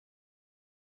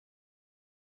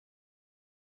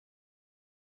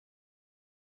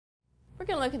We're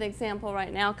going to look at an example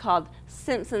right now called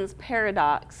Simpson's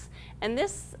paradox. And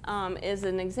this is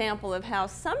an example of how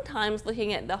sometimes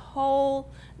looking at the whole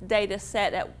data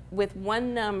set with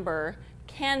one number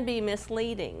can be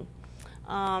misleading.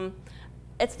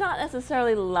 It's not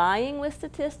necessarily lying with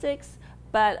statistics,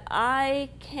 but I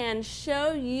can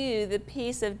show you the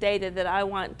piece of data that I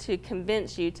want to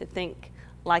convince you to think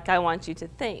like I want you to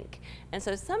think. And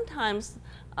so sometimes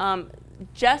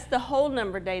just the whole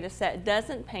number data set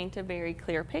doesn't paint a very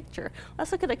clear picture.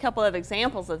 Let's look at a couple of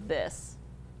examples of this.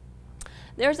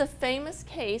 There's a famous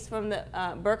case from the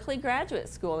Berkeley Graduate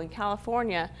School in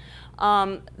California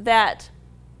that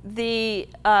the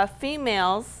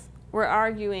females were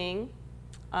arguing,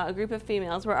 a group of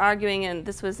females were arguing, and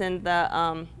this was in the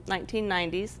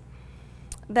 1990s,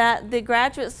 that the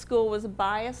graduate school was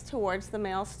biased towards the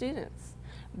male students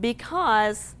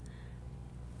because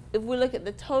if we look at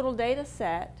the total data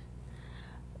set,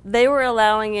 they were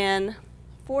allowing in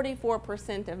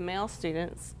 44% of male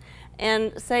students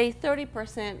and say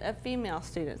 30% of female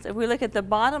students. If we look at the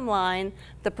bottom line,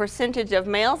 the percentage of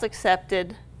males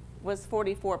accepted was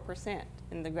 44%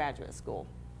 in the graduate school.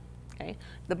 Okay?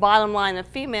 The bottom line of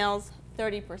females,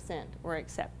 30% were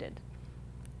accepted.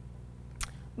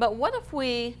 But what if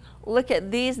we look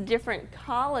at these different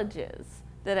colleges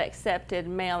that accepted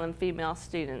male and female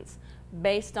students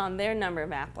based on their number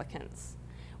of applicants?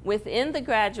 Within the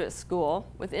graduate school,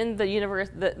 within the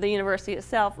university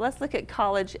itself, let's look at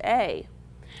College A,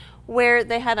 where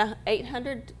they had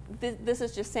 800, this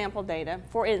is just sample data.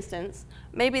 For instance,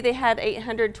 maybe they had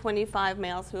 825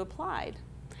 males who applied,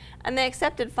 and they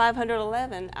accepted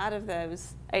 511 out of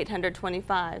those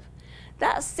 825.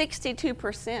 That's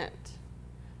 62%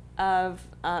 of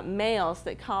males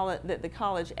that the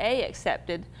College A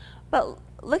accepted. But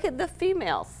look at the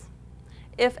females.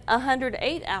 If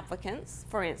 108 applicants,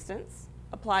 for instance,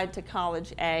 applied to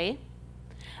College A,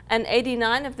 and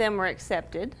 89 of them were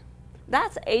accepted,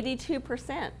 that's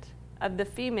 82% of the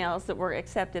females that were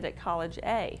accepted at College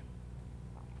A.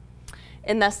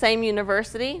 In the same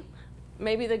university,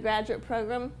 maybe the graduate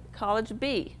program, College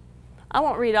B. I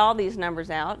won't read all these numbers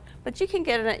out, but you can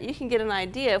get an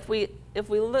idea if we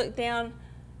look down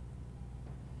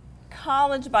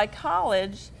college by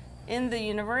college in the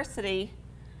university.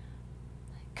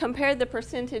 Compare the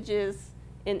percentages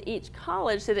in each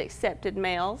college that accepted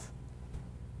males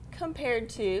compared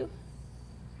to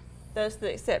those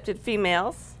that accepted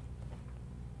females.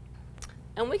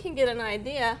 And we can get an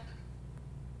idea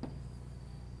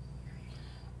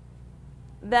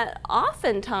that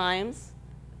oftentimes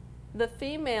the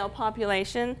female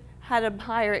population had a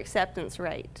higher acceptance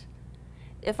rate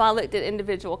if I looked at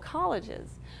individual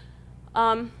colleges.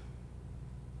 Upon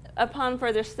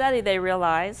further study, they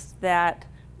realized that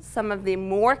some of the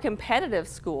more competitive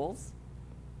schools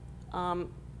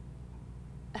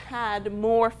had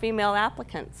more female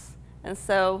applicants, and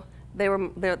so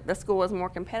the school was more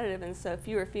competitive, and so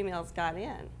fewer females got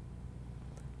in.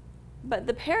 But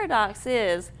the paradox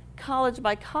is, college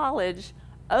by college,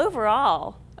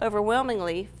 overall,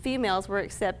 overwhelmingly, females were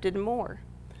accepted more.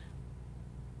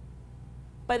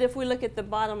 But if we look at the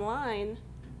bottom line,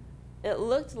 it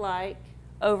looked like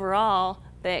overall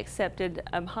they accepted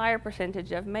a higher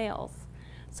percentage of males.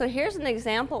 So here's an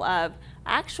example of,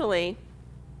 actually,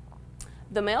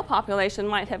 the male population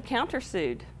might have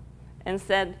countersued and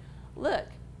said, look,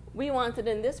 we wanted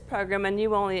in this program and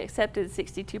you only accepted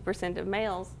 62% of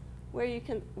males, where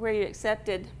you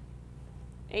accepted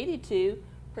 82%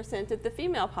 of the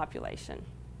female population.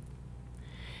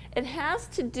 It has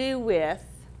to do with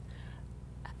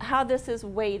how this is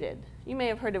weighted. You may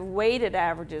have heard of weighted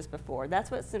averages before.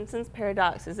 That's what Simpson's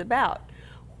paradox is about.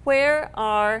 Where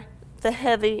are the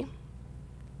heavy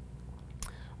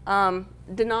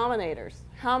denominators?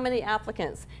 How many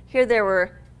applicants? Here there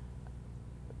were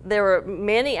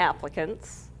many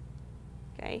applicants,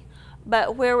 okay?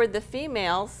 But where were the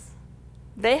females?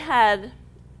 They had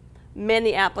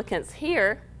many applicants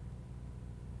here.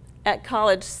 At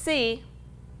College C,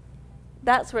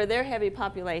 that's where their heavy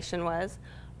population was.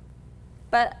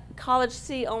 But College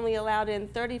C only allowed in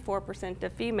 34%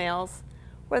 of females,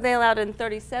 where they allowed in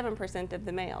 37% of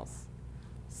the males.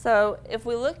 So if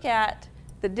we look at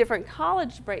the different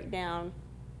college breakdown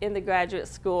in the graduate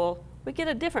school, we get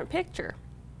a different picture.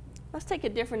 Let's take a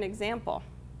different example,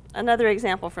 another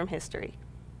example from history.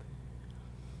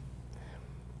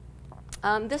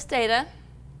 This data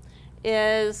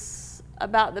is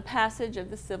about the passage of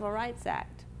the Civil Rights Act.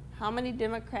 How many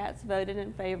Democrats voted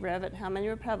in favor of it? How many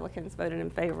Republicans voted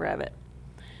in favor of it?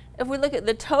 If we look at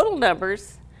the total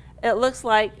numbers, it looks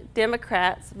like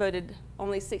Democrats voted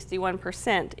only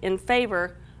 61% in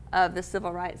favor of the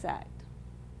Civil Rights Act.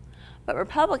 But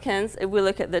Republicans, if we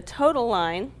look at the total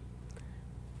line,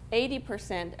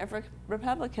 80% of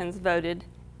Republicans voted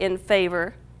in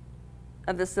favor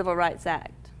of the Civil Rights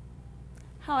Act.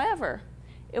 However,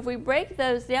 if we break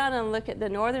those down and look at the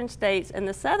northern states and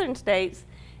the southern states,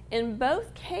 in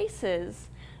both cases,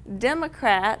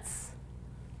 Democrats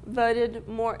voted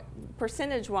more,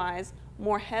 percentage-wise,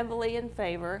 more heavily in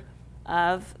favor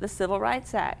of the Civil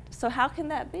Rights Act. So how can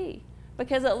that be?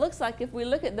 Because it looks like if we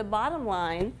look at the bottom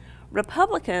line,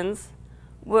 Republicans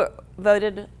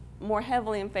voted more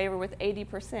heavily in favor with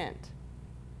 80%.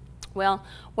 Well,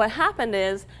 what happened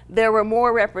is there were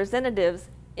more representatives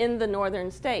in the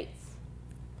northern states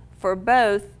for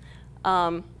both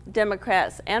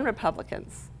Democrats and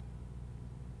Republicans.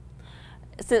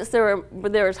 Since there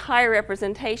was higher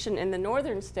representation in the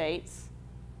northern states,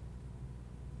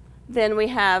 then we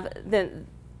have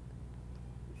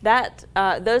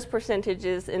those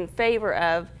percentages in favor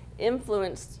of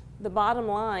influenced the bottom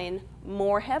line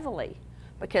more heavily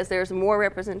because there's more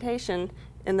representation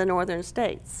in the northern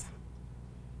states.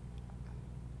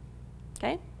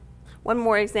 Okay, one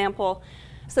more example.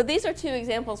 So these are two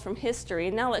examples from history.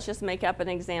 Now let's just make up an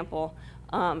example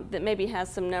that maybe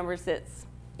has some numbers that's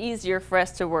easier for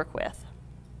us to work with.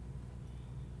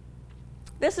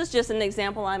 This is just an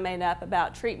example I made up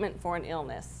about treatment for an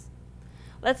illness.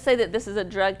 Let's say that this is a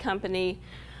drug company,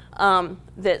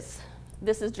 this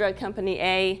is drug company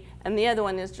A, and the other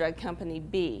one is drug company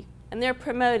B. And they're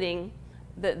promoting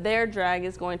that their drug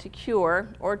is going to cure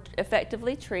or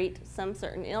effectively treat some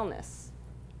certain illness.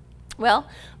 Well,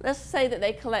 let's say that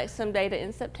they collect some data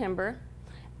in September,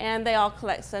 and they all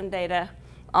collect some data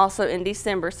also in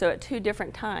December, so at 2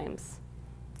 different times.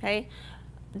 Okay?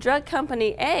 Drug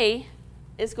company A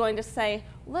is going to say,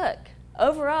 look,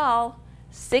 overall,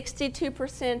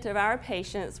 62% of our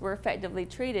patients were effectively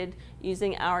treated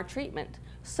using our treatment,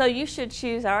 so you should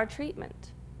choose our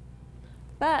treatment.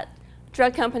 But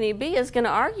drug company B is going to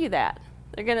argue that.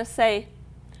 They're going to say,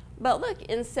 but look,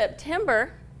 in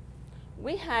September,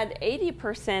 we had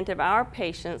 80% of our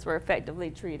patients were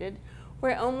effectively treated,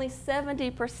 where only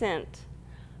 70%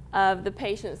 of the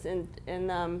patients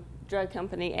in drug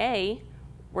company A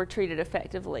were treated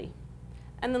effectively.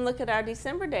 And then look at our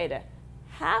December data.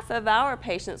 Half of our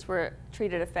patients were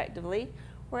treated effectively,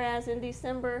 whereas in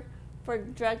December for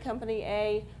drug company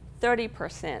A,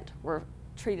 30% were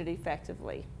treated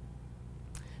effectively.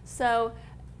 So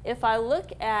if I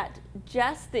look at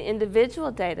just the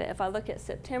individual data, if I look at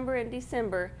September and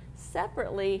December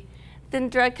separately, then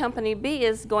drug company B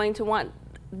is going to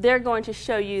they're going to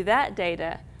show you that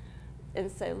data and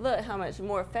say, look how much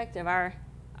more effective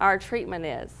our treatment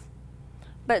is.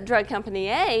 But drug company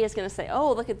A is going to say,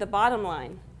 oh, look at the bottom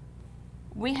line.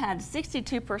 We had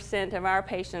 62% of our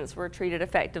patients were treated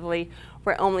effectively,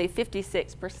 where only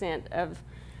 56% of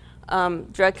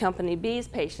drug company B's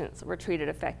patients were treated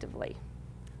effectively.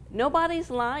 Nobody's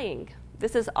lying.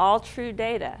 This is all true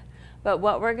data. But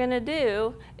what we're going to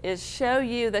do is show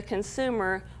you, the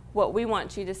consumer, what we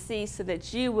want you to see so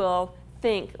that you will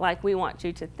think like we want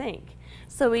you to think.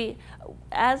 So we,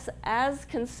 as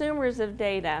consumers of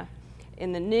data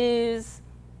in the news,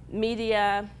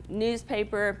 media,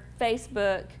 newspaper,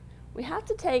 Facebook, we have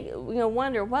to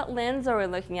wonder what lens are we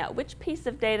looking at? Which piece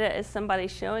of data is somebody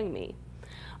showing me?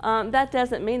 That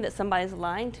doesn't mean that somebody's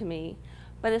lying to me,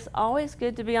 but it's always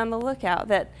good to be on the lookout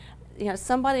that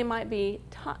somebody might be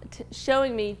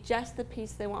showing me just the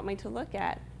piece they want me to look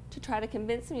at to try to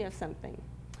convince me of something.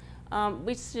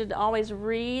 We should always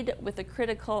read with a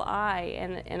critical eye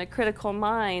and a critical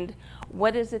mind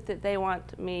what is it that they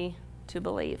want me to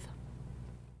believe.